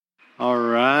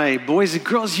right, boys and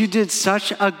girls, you did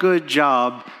such a good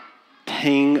job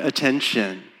paying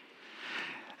attention.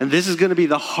 And this is going to be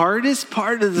the hardest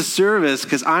part of the service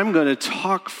because I'm going to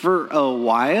talk for a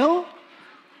while.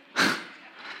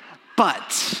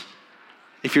 But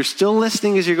if you're still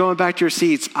listening as you're going back to your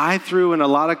seats, I threw in a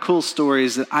lot of cool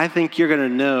stories that I think you're going to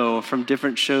know from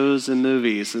different shows and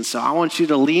movies. And so I want you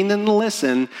to lean in and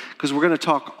listen because we're going to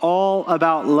talk all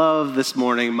about love this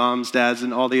morning, moms, dads,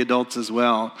 and all the adults as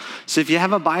well. So if you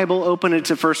have a Bible, open it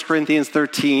to 1 Corinthians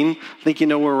 13. I think you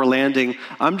know where we're landing.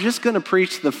 I'm just going to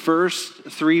preach the first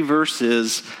 3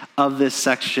 verses of this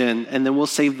section, and then we'll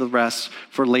save the rest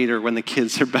for later when the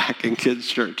kids are back in kids'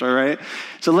 church, all right?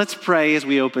 So let's pray as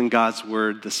we open God's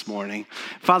word this morning.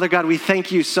 Father God, we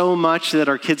thank you so much that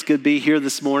our kids could be here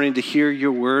this morning to hear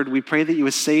your word. We pray that you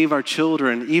would save our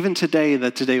children, even today,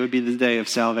 that today would be the day of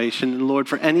salvation. And Lord,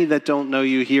 for any that don't know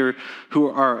you here who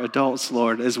are adults,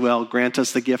 Lord, as well, grant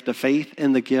us the gift of faith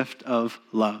and the gift of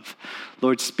love.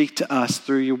 Lord, speak to us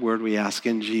through your word, we ask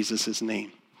in Jesus'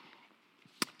 name.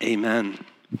 Amen.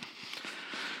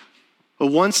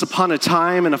 Once upon a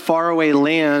time in a faraway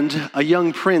land, a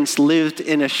young prince lived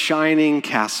in a shining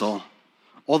castle.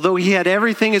 Although he had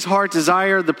everything his heart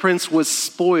desired, the prince was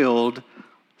spoiled,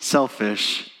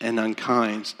 selfish, and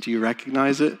unkind. Do you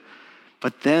recognize it?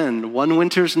 But then, one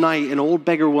winter's night, an old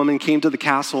beggar woman came to the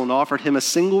castle and offered him a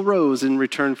single rose in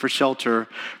return for shelter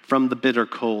from the bitter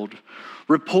cold.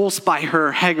 Repulsed by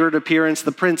her haggard appearance,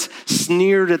 the prince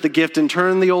sneered at the gift and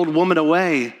turned the old woman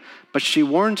away. But she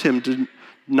warned him to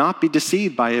not be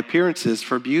deceived by appearances,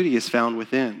 for beauty is found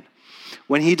within.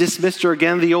 When he dismissed her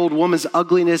again, the old woman's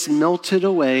ugliness melted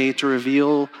away to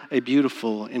reveal a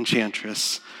beautiful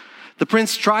enchantress. The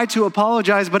prince tried to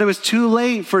apologize, but it was too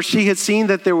late, for she had seen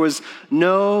that there was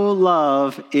no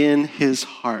love in his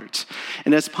heart.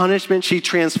 And as punishment, she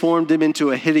transformed him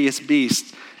into a hideous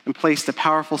beast and placed a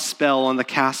powerful spell on the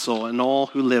castle and all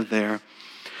who lived there.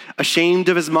 Ashamed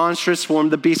of his monstrous form,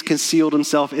 the beast concealed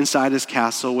himself inside his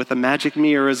castle with a magic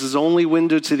mirror as his only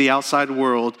window to the outside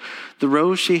world. The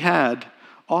rose she had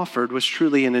offered was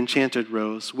truly an enchanted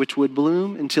rose, which would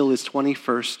bloom until his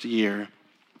 21st year.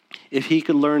 If he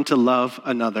could learn to love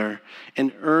another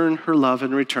and earn her love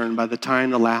in return by the time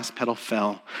the last petal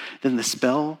fell, then the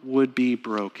spell would be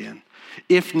broken.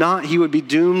 If not, he would be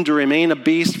doomed to remain a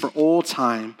beast for all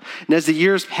time. And as the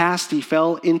years passed, he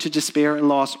fell into despair and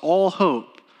lost all hope.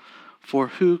 For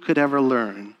who could ever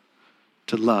learn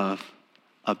to love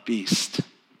a beast?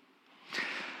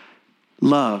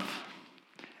 Love.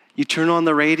 You turn on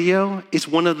the radio, it's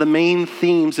one of the main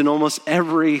themes in almost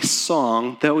every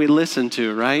song that we listen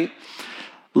to, right?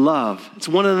 Love. It's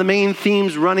one of the main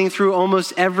themes running through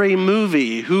almost every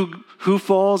movie. Who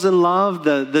falls in love,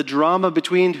 the drama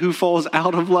between who falls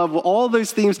out of love, all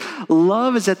those themes.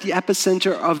 Love is at the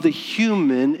epicenter of the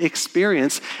human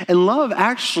experience. And love,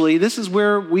 actually, this is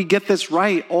where we get this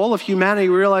right. All of humanity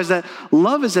realize that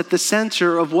love is at the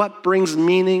center of what brings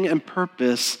meaning and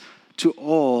purpose to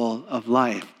all of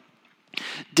life.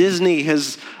 Disney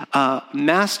has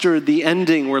mastered the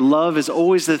ending where love is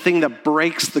always the thing that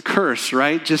breaks the curse,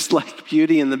 right? Just like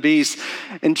Beauty and the Beast.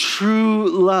 And true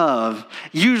love,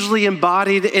 usually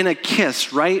embodied in a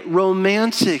kiss, right?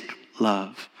 Romantic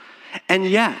love. And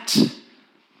yet,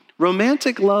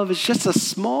 romantic love is just a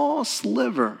small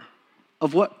sliver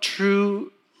of what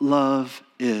true love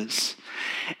is.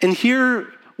 And here,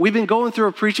 we've been going through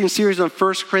a preaching series on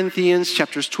 1 Corinthians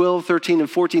chapters 12, 13, and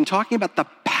 14, talking about the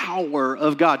power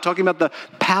of God, talking about the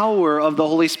power of the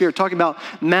Holy Spirit, talking about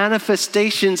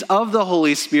manifestations of the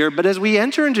Holy Spirit. But as we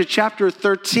enter into chapter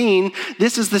 13,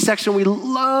 this is the section we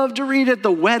love to read at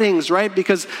the weddings, right?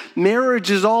 Because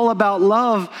marriage is all about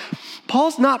love.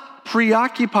 Paul's not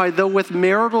preoccupied, though, with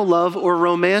marital love or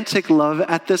romantic love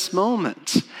at this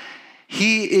moment.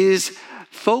 He is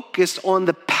focused on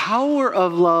the power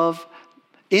of love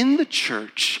in the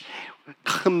church,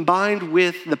 combined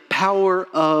with the power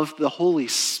of the Holy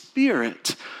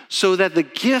Spirit, so that the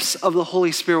gifts of the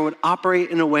Holy Spirit would operate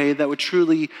in a way that would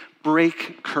truly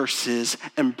break curses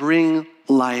and bring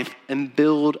life and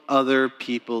build other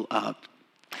people up.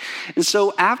 And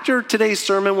so after today's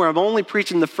sermon, where I'm only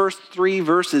preaching the first 3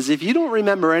 verses, if you don't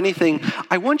remember anything,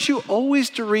 I want you always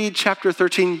to read chapter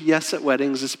 13. Yes, at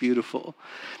weddings, it's beautiful.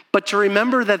 But to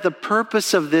remember that the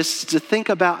purpose of this is to think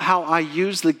about how I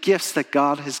use the gifts that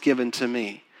God has given to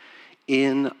me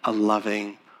in a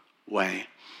loving way.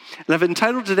 And I've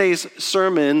entitled today's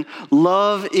sermon,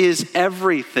 Love is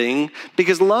Everything,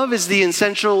 because love is the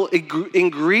essential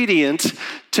ingredient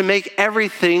to make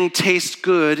everything taste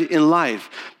good in life.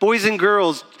 Boys and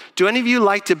girls, do any of you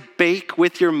like to bake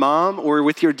with your mom or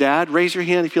with your dad? Raise your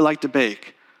hand if you like to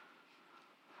bake.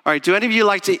 All right, do any of you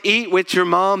like to eat what your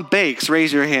mom bakes?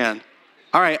 Raise your hand.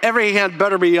 All right, every hand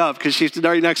better be up because she's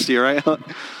right next to you, right?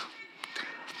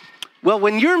 Well,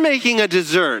 when you're making a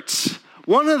dessert,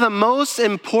 one of the most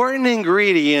important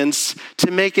ingredients to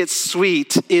make it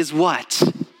sweet is what?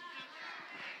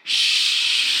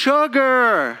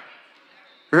 Sugar,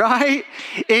 right?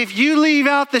 If you leave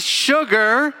out the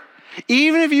sugar,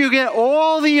 even if you get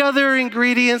all the other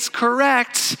ingredients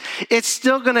correct, it's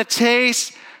still going to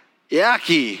taste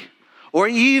yucky. Or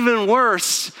even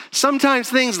worse, sometimes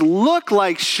things look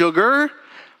like sugar,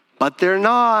 but they're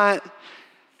not.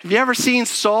 Have you ever seen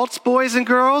salts, boys and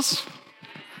girls?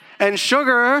 And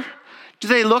sugar, do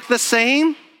they look the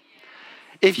same?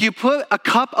 If you put a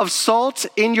cup of salt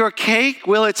in your cake,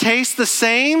 will it taste the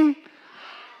same?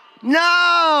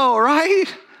 No, right?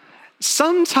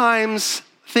 Sometimes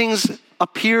things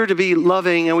appear to be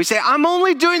loving and we say, I'm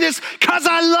only doing this because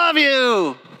I love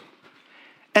you.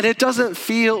 And it doesn't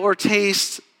feel or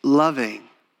taste loving.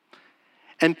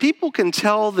 And people can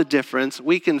tell the difference.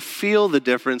 We can feel the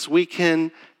difference. We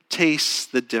can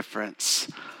taste the difference.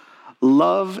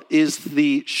 Love is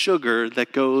the sugar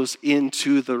that goes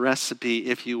into the recipe,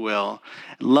 if you will.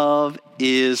 Love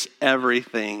is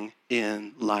everything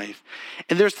in life.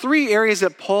 And there's three areas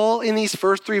that Paul in these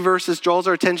first three verses draws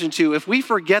our attention to. If we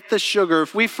forget the sugar,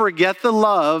 if we forget the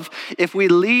love, if we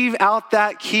leave out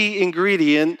that key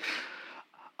ingredient,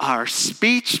 our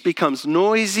speech becomes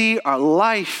noisy, our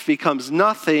life becomes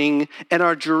nothing, and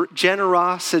our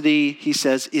generosity, he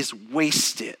says, is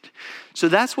wasted. So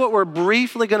that's what we're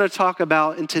briefly going to talk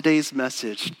about in today's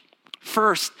message.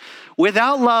 First,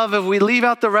 without love, if we leave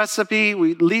out the recipe,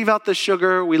 we leave out the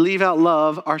sugar, we leave out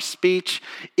love, our speech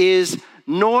is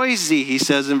noisy, he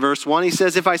says in verse 1. He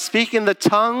says, if I speak in the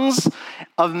tongues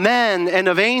of men and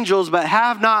of angels but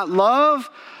have not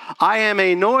love, I am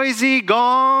a noisy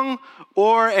gong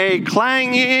or a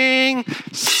clanging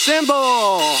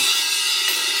cymbal.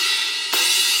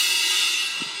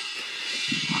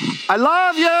 I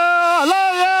love you, I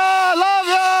love you,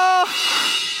 I love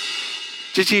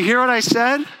you. Did you hear what I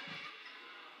said?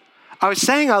 I was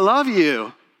saying I love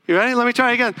you. You ready? Let me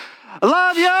try again. I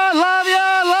love you, I love you,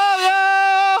 I love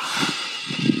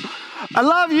you. I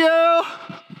love you.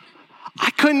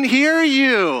 I couldn't hear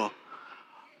you.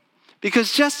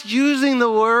 Because just using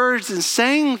the words and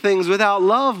saying things without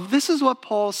love, this is what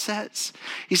Paul says.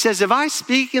 He says, if I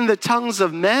speak in the tongues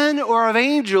of men or of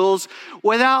angels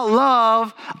without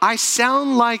love, I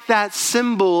sound like that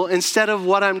cymbal instead of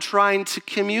what I'm trying to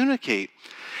communicate.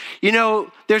 You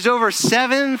know, there's over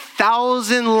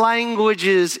 7,000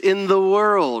 languages in the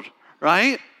world,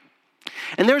 right?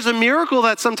 And there's a miracle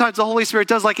that sometimes the Holy Spirit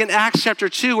does, like in Acts chapter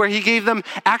 2, where he gave them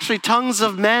actually tongues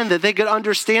of men that they could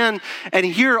understand and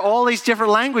hear all these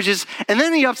different languages. And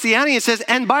then he ups the ante and says,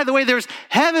 and by the way, there's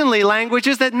heavenly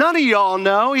languages that none of y'all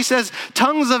know. He says,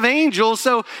 tongues of angels.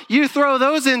 So you throw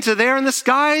those into there and the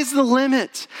sky's the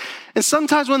limit. And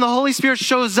sometimes when the Holy Spirit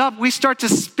shows up, we start to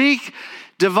speak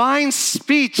divine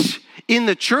speech in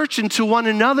the church and to one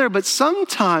another, but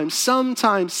sometimes,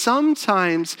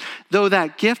 though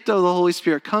that gift of the Holy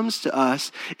Spirit comes to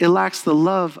us, it lacks the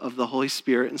love of the Holy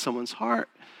Spirit in someone's heart.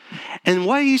 And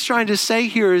what he's trying to say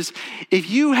here is, if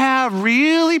you have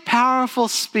really powerful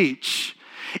speech,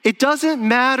 it doesn't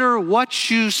matter what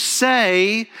you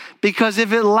say, because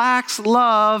if it lacks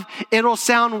love, it'll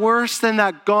sound worse than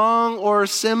that gong or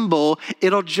cymbal.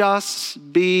 It'll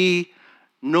just be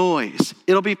noise.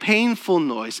 It'll be painful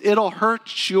noise. It'll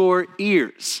hurt your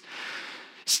ears.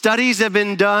 Studies have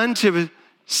been done to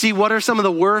see what are some of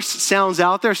the worst sounds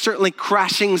out there. Certainly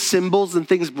crashing cymbals and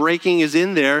things breaking is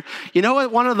in there. You know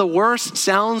what one of the worst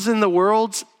sounds in the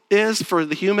world is for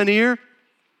the human ear?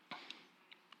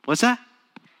 What's that?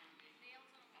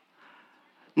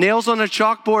 Nails on a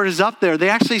chalkboard is up there. They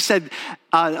actually said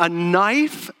a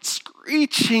knife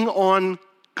screeching on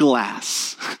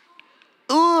glass.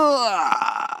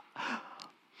 Ugh.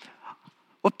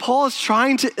 What Paul is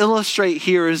trying to illustrate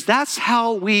here is that's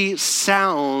how we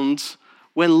sound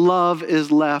when love is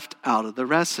left out of the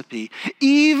recipe.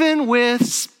 Even with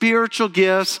spiritual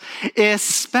gifts,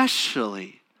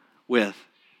 especially with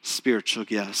spiritual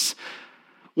gifts.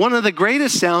 One of the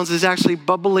greatest sounds is actually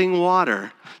bubbling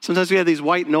water. Sometimes we have these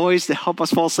white noise to help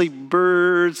us fall asleep,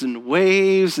 birds and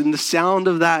waves and the sound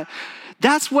of that.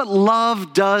 That's what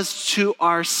love does to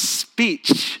our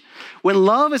speech. When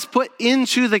love is put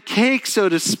into the cake, so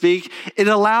to speak, it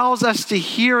allows us to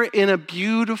hear it in a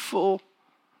beautiful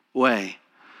way.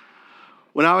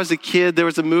 When I was a kid, there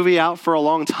was a movie out for a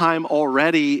long time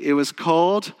already. It was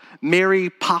called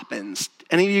Mary Poppins.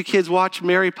 Any of you kids watch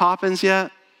Mary Poppins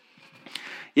yet?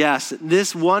 Yes,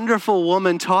 this wonderful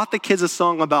woman taught the kids a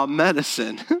song about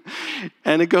medicine.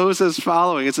 And it goes as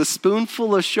following. It's a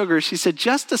spoonful of sugar. She said,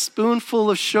 just a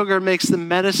spoonful of sugar makes the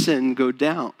medicine go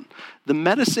down. The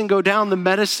medicine go down, the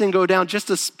medicine go down. Just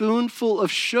a spoonful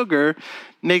of sugar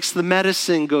makes the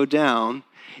medicine go down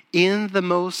in the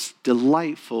most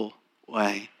delightful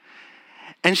way.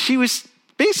 And she was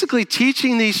basically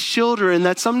teaching these children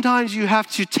that sometimes you have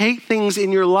to take things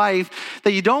in your life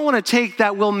that you don't want to take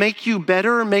that will make you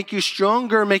better, make you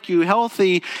stronger, make you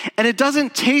healthy. And it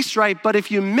doesn't taste right, but if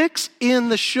you mix in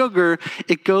the sugar,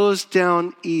 it goes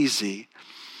down easy.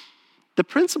 The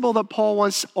principle that Paul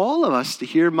wants all of us to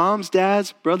hear, moms,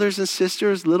 dads, brothers and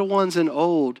sisters, little ones and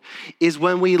old, is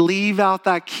when we leave out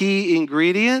that key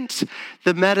ingredient,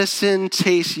 the medicine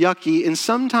tastes yucky. And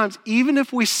sometimes, even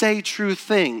if we say true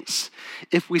things,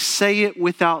 if we say it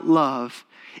without love,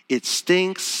 it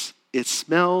stinks, it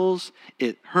smells,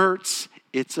 it hurts,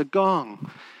 it's a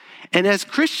gong. And as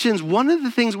Christians, one of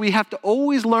the things we have to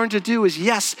always learn to do is,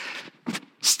 yes,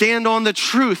 stand on the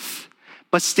truth.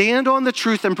 But stand on the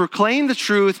truth and proclaim the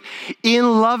truth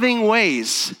in loving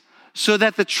ways so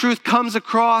that the truth comes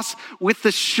across with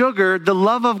the sugar, the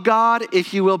love of God,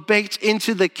 if you will, baked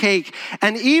into the cake.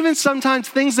 And even sometimes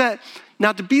things that,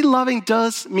 now to be loving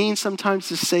does mean sometimes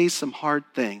to say some hard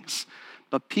things.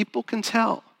 But people can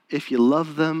tell if you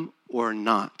love them or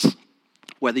not,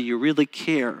 whether you really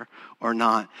care or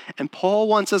not. And Paul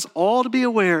wants us all to be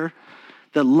aware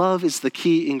that love is the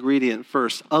key ingredient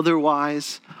first.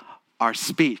 Otherwise, our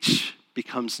speech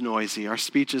becomes noisy. Our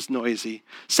speech is noisy.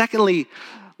 Secondly,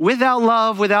 without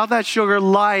love, without that sugar,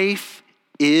 life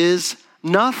is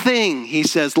nothing. He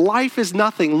says, life is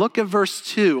nothing. Look at verse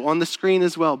 2 on the screen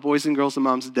as well, boys and girls and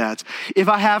moms and dads. If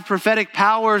I have prophetic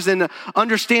powers and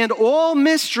understand all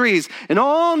mysteries and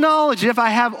all knowledge, if I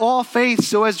have all faith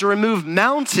so as to remove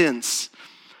mountains,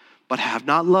 but have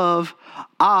not love,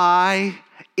 I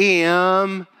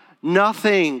am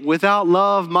nothing. Without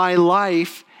love, my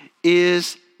life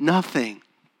is nothing.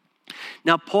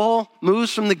 Now, Paul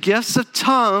moves from the gifts of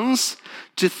tongues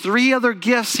to three other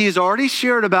gifts he's already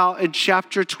shared about in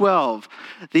chapter 12.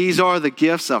 These are the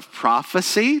gifts of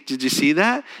prophecy. Did you see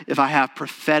that? If I have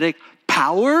prophetic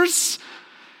powers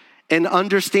and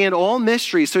understand all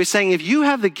mysteries. So he's saying if you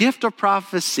have the gift of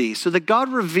prophecy, so that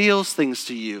God reveals things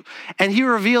to you and he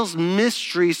reveals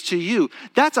mysteries to you,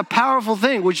 that's a powerful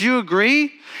thing. Would you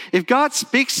agree? If God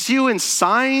speaks to you in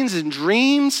signs and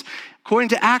dreams, according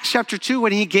to Acts chapter 2,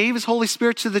 when he gave his Holy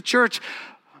Spirit to the church,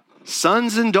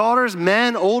 sons and daughters,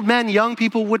 men, old men, young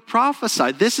people would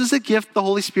prophesy. This is a gift the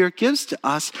Holy Spirit gives to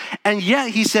us. And yet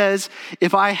he says,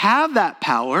 if I have that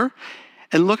power,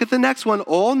 and look at the next one,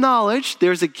 all knowledge.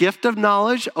 There's a gift of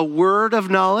knowledge, a word of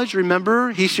knowledge.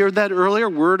 Remember, he shared that earlier,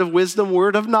 word of wisdom,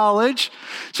 word of knowledge.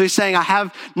 So he's saying, I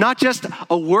have not just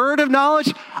a word of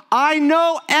knowledge, I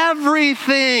know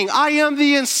everything. I am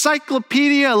the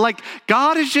encyclopedia. Like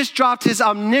God has just dropped his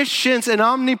omniscience and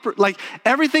like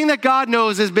everything that God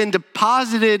knows has been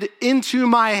deposited into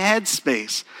my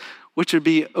headspace, which would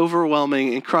be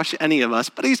overwhelming and crush any of us.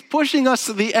 But he's pushing us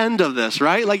to the end of this,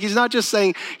 right? Like he's not just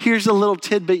saying, here's a little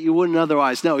tidbit you wouldn't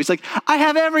otherwise know. He's like, I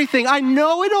have everything. I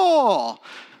know it all.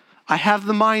 I have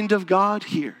the mind of God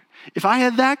here. If I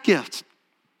had that gift.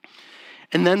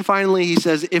 And then finally he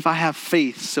says, if I have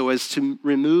faith so as to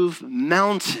remove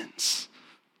mountains.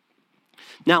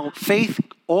 Now, faith,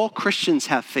 all Christians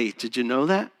have faith. Did you know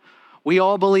that? We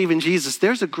all believe in Jesus.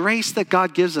 There's a grace that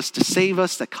God gives us to save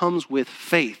us that comes with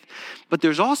faith. But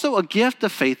there's also a gift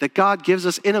of faith that God gives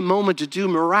us in a moment to do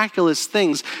miraculous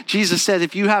things. Jesus said,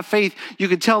 if you have faith, you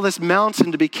can tell this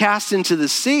mountain to be cast into the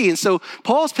sea. And so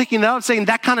Paul's picking that up, saying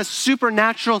that kind of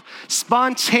supernatural,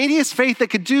 spontaneous faith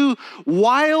that could do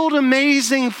wild,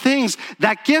 amazing things.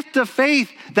 That gift of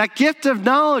faith, that gift of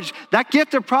knowledge, that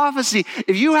gift of prophecy.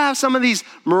 If you have some of these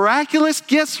miraculous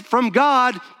gifts from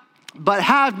God, but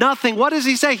have nothing, what does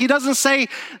he say? He doesn't say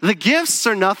the gifts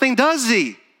are nothing, does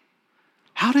he?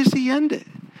 How does he end it?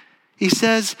 He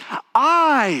says,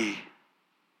 I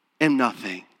am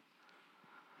nothing.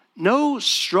 No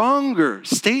stronger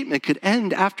statement could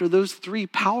end after those three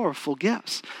powerful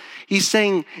gifts. He's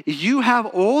saying, you have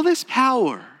all this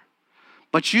power,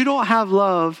 but you don't have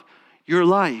love, your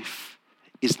life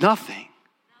is nothing.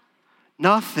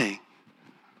 Nothing.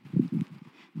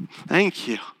 Thank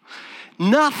you.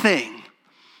 Nothing.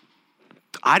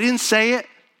 I didn't say it.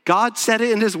 God said it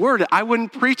in his word. I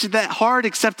wouldn't preach it that hard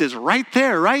except it's right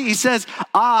there, right? He says,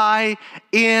 I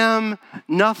am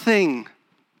nothing.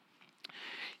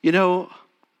 You know,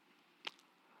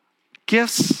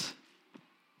 gifts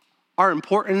are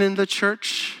important in the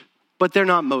church, but they're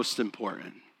not most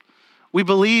important. We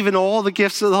believe in all the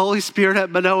gifts of the Holy Spirit at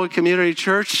Manoa Community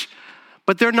Church,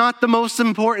 but they're not the most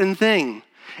important thing.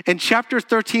 And chapter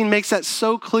 13 makes that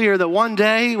so clear that one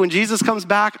day when Jesus comes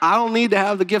back, I don't need to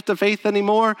have the gift of faith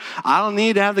anymore. I don't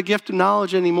need to have the gift of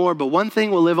knowledge anymore. But one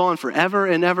thing will live on forever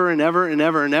and ever and ever and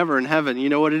ever and ever in heaven. You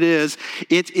know what it is?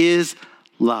 It is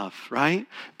love, right?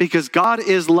 Because God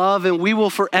is love and we will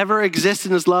forever exist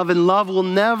in his love, and love will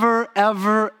never,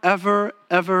 ever, ever,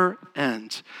 ever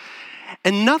end.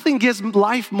 And nothing gives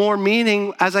life more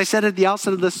meaning, as I said at the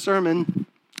outset of this sermon,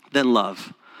 than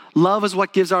love. Love is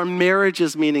what gives our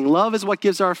marriages meaning. Love is what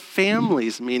gives our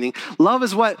families meaning. Love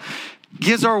is what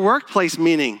gives our workplace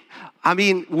meaning. I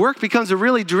mean, work becomes a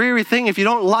really dreary thing if you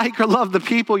don't like or love the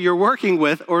people you're working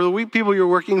with or the people you're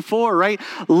working for, right?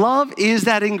 Love is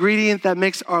that ingredient that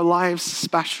makes our lives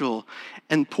special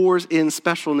and pours in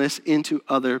specialness into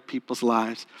other people's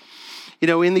lives. You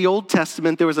know, in the Old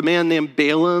Testament, there was a man named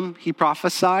Balaam. He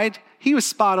prophesied. He was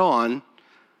spot on,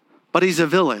 but he's a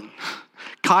villain.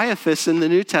 Caiaphas in the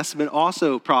New Testament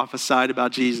also prophesied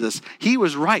about Jesus. He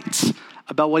was right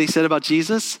about what he said about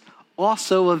Jesus,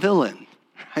 also a villain,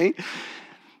 right?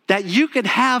 That you could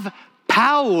have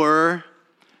power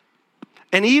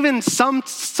and even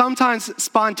sometimes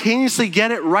spontaneously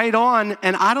get it right on.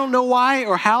 And I don't know why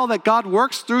or how that God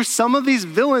works through some of these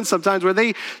villains sometimes where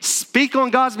they speak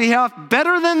on God's behalf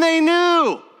better than they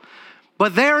knew.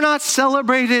 But they're not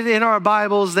celebrated in our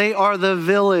Bibles. They are the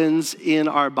villains in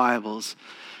our Bibles.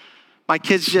 My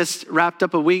kids just wrapped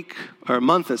up a week or a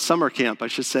month at summer camp, I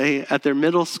should say, at their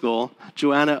middle school,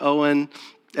 Joanna, Owen,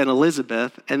 and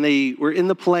Elizabeth, and they were in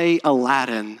the play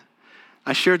Aladdin.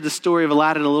 I shared the story of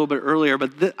Aladdin a little bit earlier,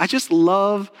 but I just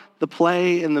love the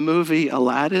play and the movie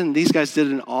Aladdin. These guys did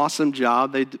an awesome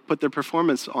job. They put their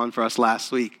performance on for us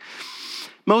last week.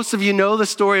 Most of you know the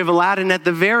story of Aladdin. At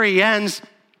the very end,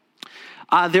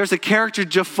 there's a character,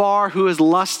 Jafar, who is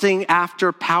lusting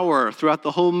after power throughout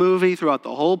the whole movie, throughout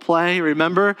the whole play,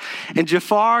 remember? And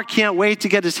Jafar can't wait to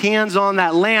get his hands on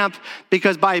that lamp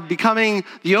because by becoming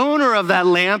the owner of that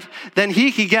lamp, then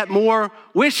he could get more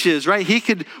wishes, right? He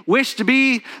could wish to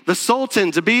be the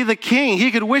sultan, to be the king.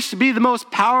 He could wish to be the most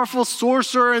powerful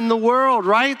sorcerer in the world,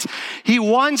 right? He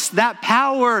wants that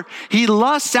power. He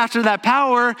lusts after that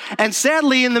power. And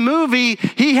sadly, in the movie,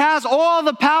 he has all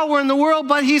the power in the world,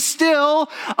 but he's still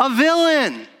a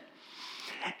villain.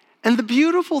 And the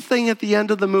beautiful thing at the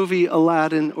end of the movie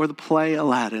Aladdin, or the play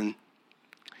Aladdin,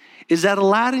 is that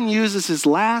Aladdin uses his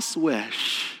last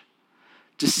wish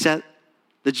to set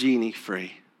the genie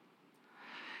free.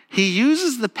 He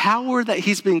uses the power that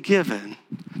he's been given.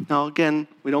 Now, again,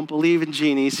 we don't believe in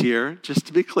genies here, just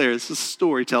to be clear. This is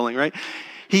storytelling, right?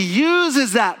 He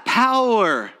uses that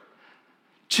power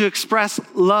to express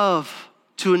love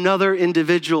to another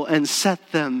individual and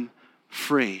set them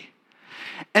free.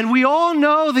 And we all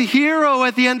know the hero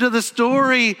at the end of the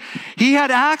story. He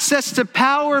had access to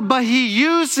power, but he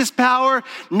used his power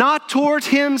not toward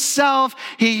himself.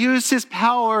 He used his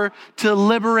power to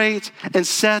liberate and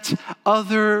set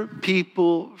other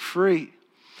people free.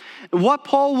 And what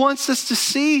Paul wants us to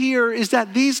see here is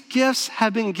that these gifts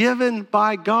have been given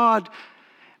by God.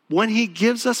 When he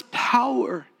gives us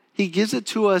power, he gives it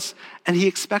to us, and he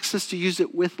expects us to use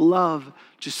it with love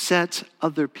to set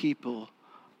other people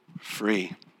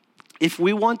free. If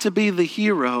we want to be the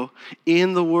hero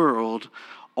in the world,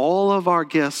 all of our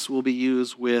gifts will be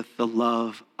used with the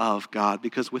love of God,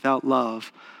 because without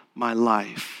love, my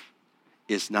life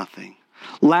is nothing.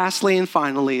 Lastly and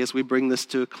finally, as we bring this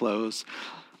to a close,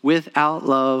 without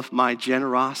love, my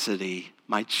generosity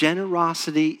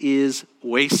is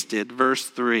wasted. Verse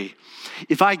 3.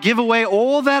 If I give away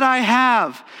all that I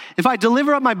have, if I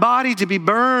deliver up my body to be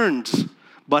burned,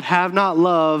 but have not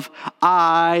love,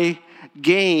 I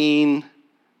gain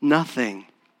nothing.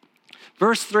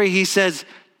 Verse 3, he says,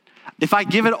 if I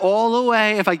give it all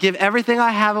away, if I give everything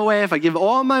I have away, if I give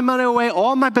all my money away,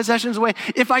 all my possessions away,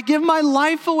 if I give my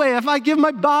life away, if I give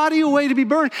my body away to be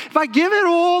burned, if I give it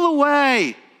all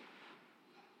away,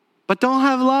 but don't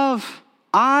have love,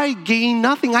 I gain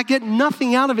nothing. I get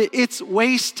nothing out of it. It's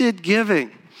wasted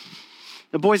giving.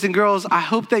 Now, boys and girls, I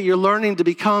hope that you're learning to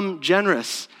become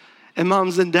generous. And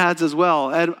moms and dads as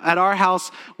well. At our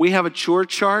house, we have a chore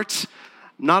chart.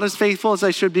 Not as faithful as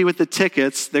I should be with the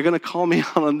tickets. They're going to call me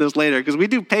out on this later because we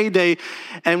do payday,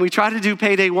 and we try to do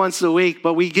payday once a week,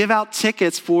 but we give out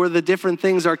tickets for the different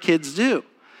things our kids do.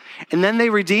 And then they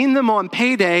redeem them on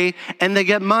payday, and they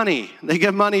get money. They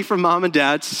get money from mom and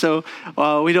dad. So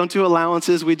we don't do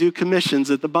allowances. We do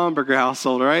commissions at the Bomberger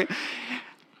household, right?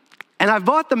 And I've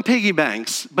bought them piggy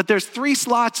banks, but there's 3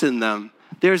 slots in them.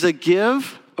 There's a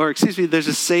give, there's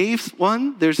a save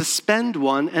one, there's a spend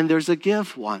one, and there's a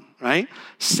give one, right?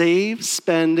 Save,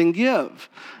 spend, and give.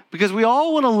 Because we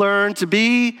all want to learn to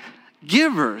be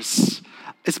givers.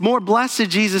 It's more blessed,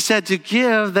 Jesus said, to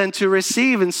give than to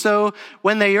receive. And so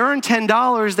when they earn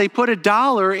 $10, they put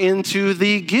 $1 into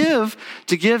the give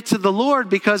to give to the Lord,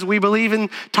 because we believe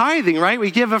in tithing, right? We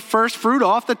give a first fruit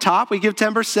off the top. We give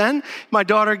 10%. My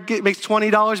daughter makes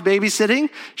 $20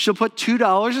 babysitting. She'll put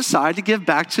 $2 aside to give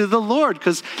back to the Lord,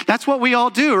 because that's what we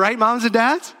all do, right, moms and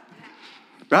dads?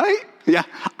 Right? Yeah,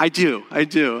 I do.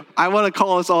 I want to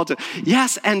call us all to,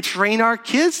 yes, and train our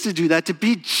kids to do that, to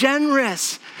be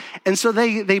generous. And so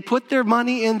they put their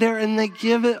money in there and they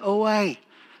give it away.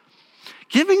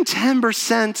 Giving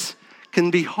 10% can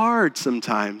be hard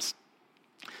sometimes.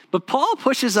 But Paul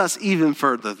pushes us even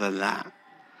further than that.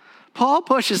 Paul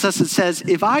pushes us and says,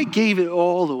 if I gave it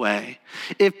all away,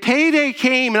 if payday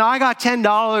came and I got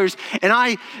 $10 and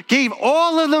I gave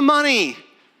all of the money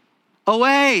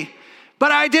away,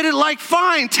 but I did it like,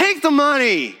 fine, take the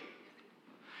money.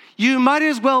 You might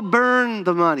as well burn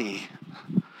the money.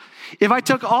 If I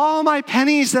took all my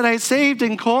pennies that I saved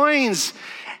in coins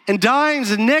and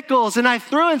dimes and nickels and I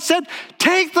threw and said,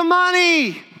 take the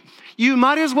money, you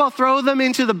might as well throw them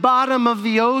into the bottom of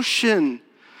the ocean,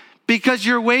 because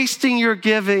you're wasting your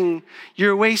giving,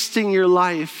 you're wasting your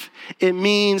life. It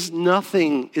means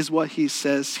nothing is what he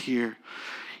says here.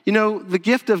 You know, the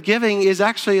gift of giving is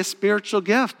actually a spiritual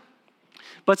gift.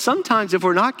 But sometimes if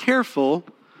we're not careful,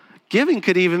 giving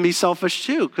could even be selfish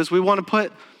too, because we want to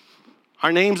put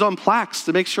our names on plaques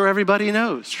to make sure everybody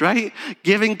knows, right?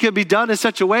 Giving could be done in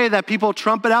such a way that people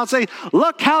trumpet out and say,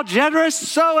 look how generous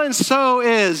so-and-so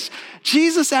is.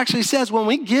 Jesus actually says when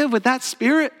we give with that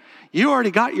spirit, you already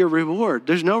got your reward.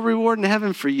 There's no reward in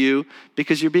heaven for you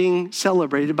because you're being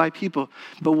celebrated by people.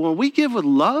 But when we give with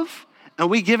love, and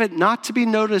we give it not to be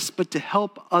noticed, but to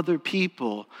help other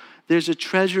people, there's a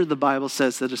treasure, the Bible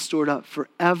says, that is stored up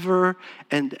forever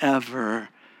and ever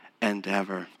and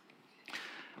ever.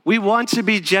 We want to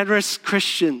be generous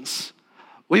Christians.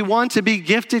 We want to be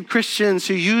gifted Christians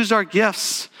who use our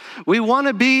gifts. We want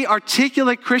to be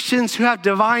articulate Christians who have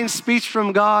divine speech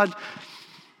from God.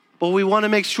 But we want to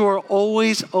make sure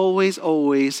always, always,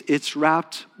 always it's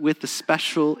wrapped with the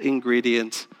special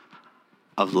ingredient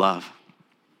of love.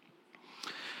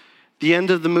 The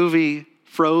end of the movie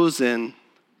Frozen,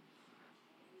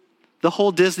 the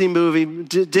whole Disney movie,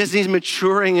 Disney's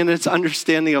maturing in its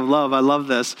understanding of love. I love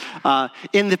this.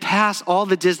 In the past, all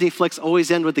the Disney flicks always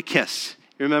end with a kiss.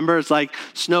 You remember? It's like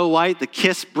Snow White, the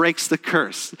kiss breaks the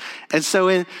curse. And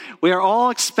so we are all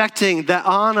expecting that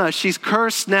Anna, she's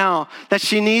cursed now, that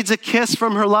she needs a kiss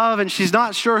from her love, and she's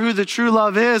not sure who the true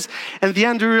love is. And at the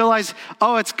end, we realize,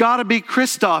 oh, it's got to be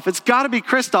Kristoff. It's got to be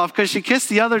Kristoff, because she kissed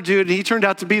the other dude, and he turned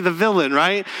out to be the villain,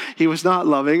 right? He was not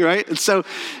loving, right? And so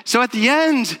at the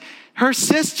end, her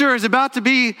sister is about to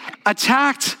be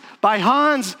attacked by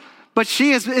Hans, but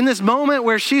she is in this moment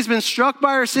where she's been struck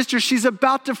by her sister. She's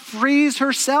about to freeze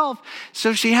herself.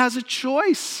 So she has a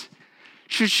choice.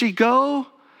 Should she go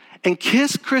and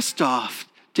kiss Kristoff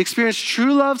to experience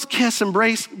true love's kiss and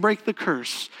break the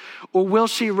curse? Or will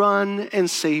she run and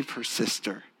save her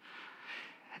sister?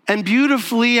 And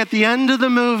beautifully, at the end of the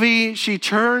movie, she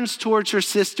turns towards her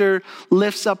sister,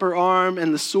 lifts up her arm,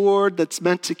 and the sword that's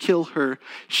meant to kill her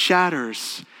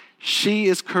shatters. She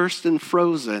is cursed and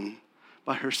frozen,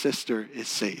 but her sister is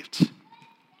saved.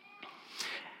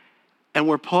 And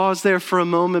we're paused there for a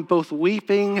moment, both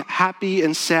weeping, happy,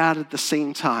 and sad at the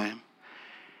same time.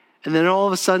 And then all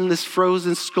of a sudden, this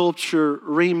frozen sculpture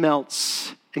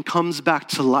remelts and comes back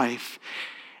to life.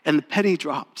 And the penny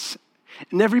drops.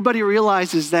 And everybody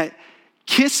realizes that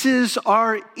kisses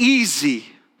are easy.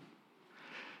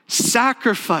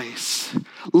 Sacrifice,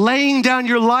 laying down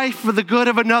your life for the good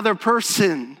of another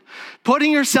person,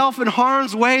 putting yourself in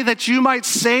harm's way that you might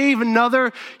save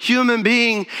another human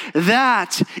being,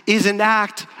 that is an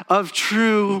act of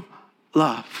true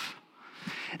love.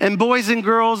 And boys and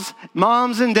girls,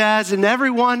 moms and dads, and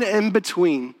everyone in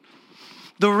between,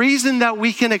 the reason that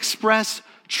we can express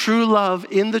true love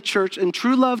in the church and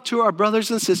true love to our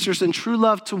brothers and sisters and true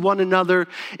love to one another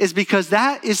is because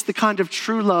that is the kind of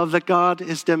true love that God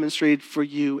has demonstrated for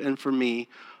you and for me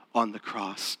on the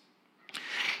cross.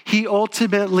 He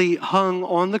ultimately hung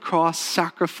on the cross,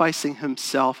 sacrificing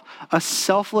himself, a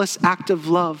selfless act of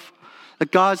love.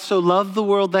 That God so loved the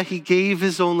world that he gave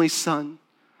his only son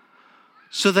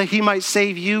so that he might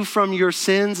save you from your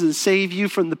sins and save you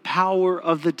from the power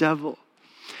of the devil.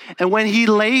 And when he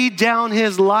laid down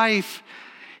his life,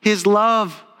 his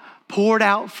love poured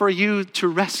out for you to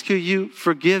rescue you,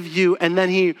 forgive you, and then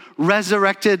he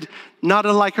resurrected, not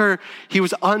unlike her. He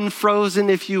was unfrozen,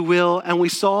 if you will, and we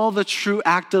saw the true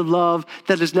act of love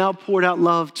that has now poured out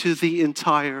love to the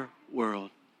entire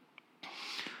world.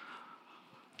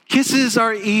 Kisses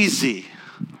are easy.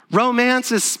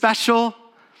 Romance is special,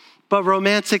 but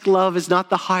romantic love is not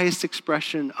the highest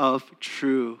expression of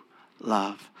true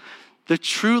love. The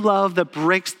true love that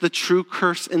breaks the true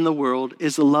curse in the world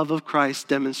is the love of Christ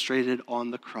demonstrated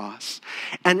on the cross.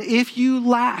 And if you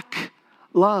lack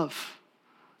love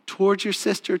towards your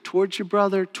sister, towards your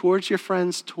brother, towards your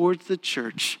friends, towards the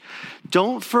church,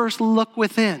 don't first look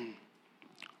within.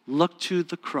 Look to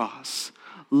the cross.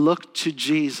 Look to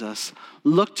Jesus.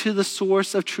 Look to the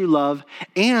source of true love,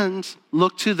 and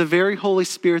look to the very Holy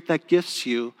Spirit that gifts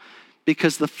you,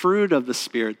 because the fruit of the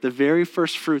Spirit, the very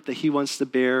first fruit that he wants to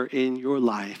bear in your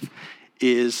life,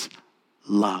 is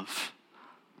love.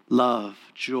 Love,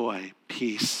 joy,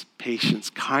 peace, patience,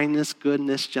 kindness,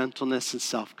 goodness, gentleness, and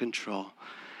self-control.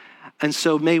 And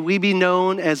so may we be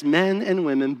known as men and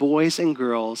women, boys and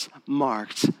girls,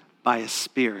 marked by a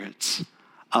spirit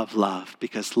of love,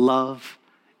 because love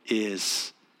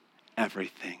is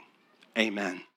everything. Amen.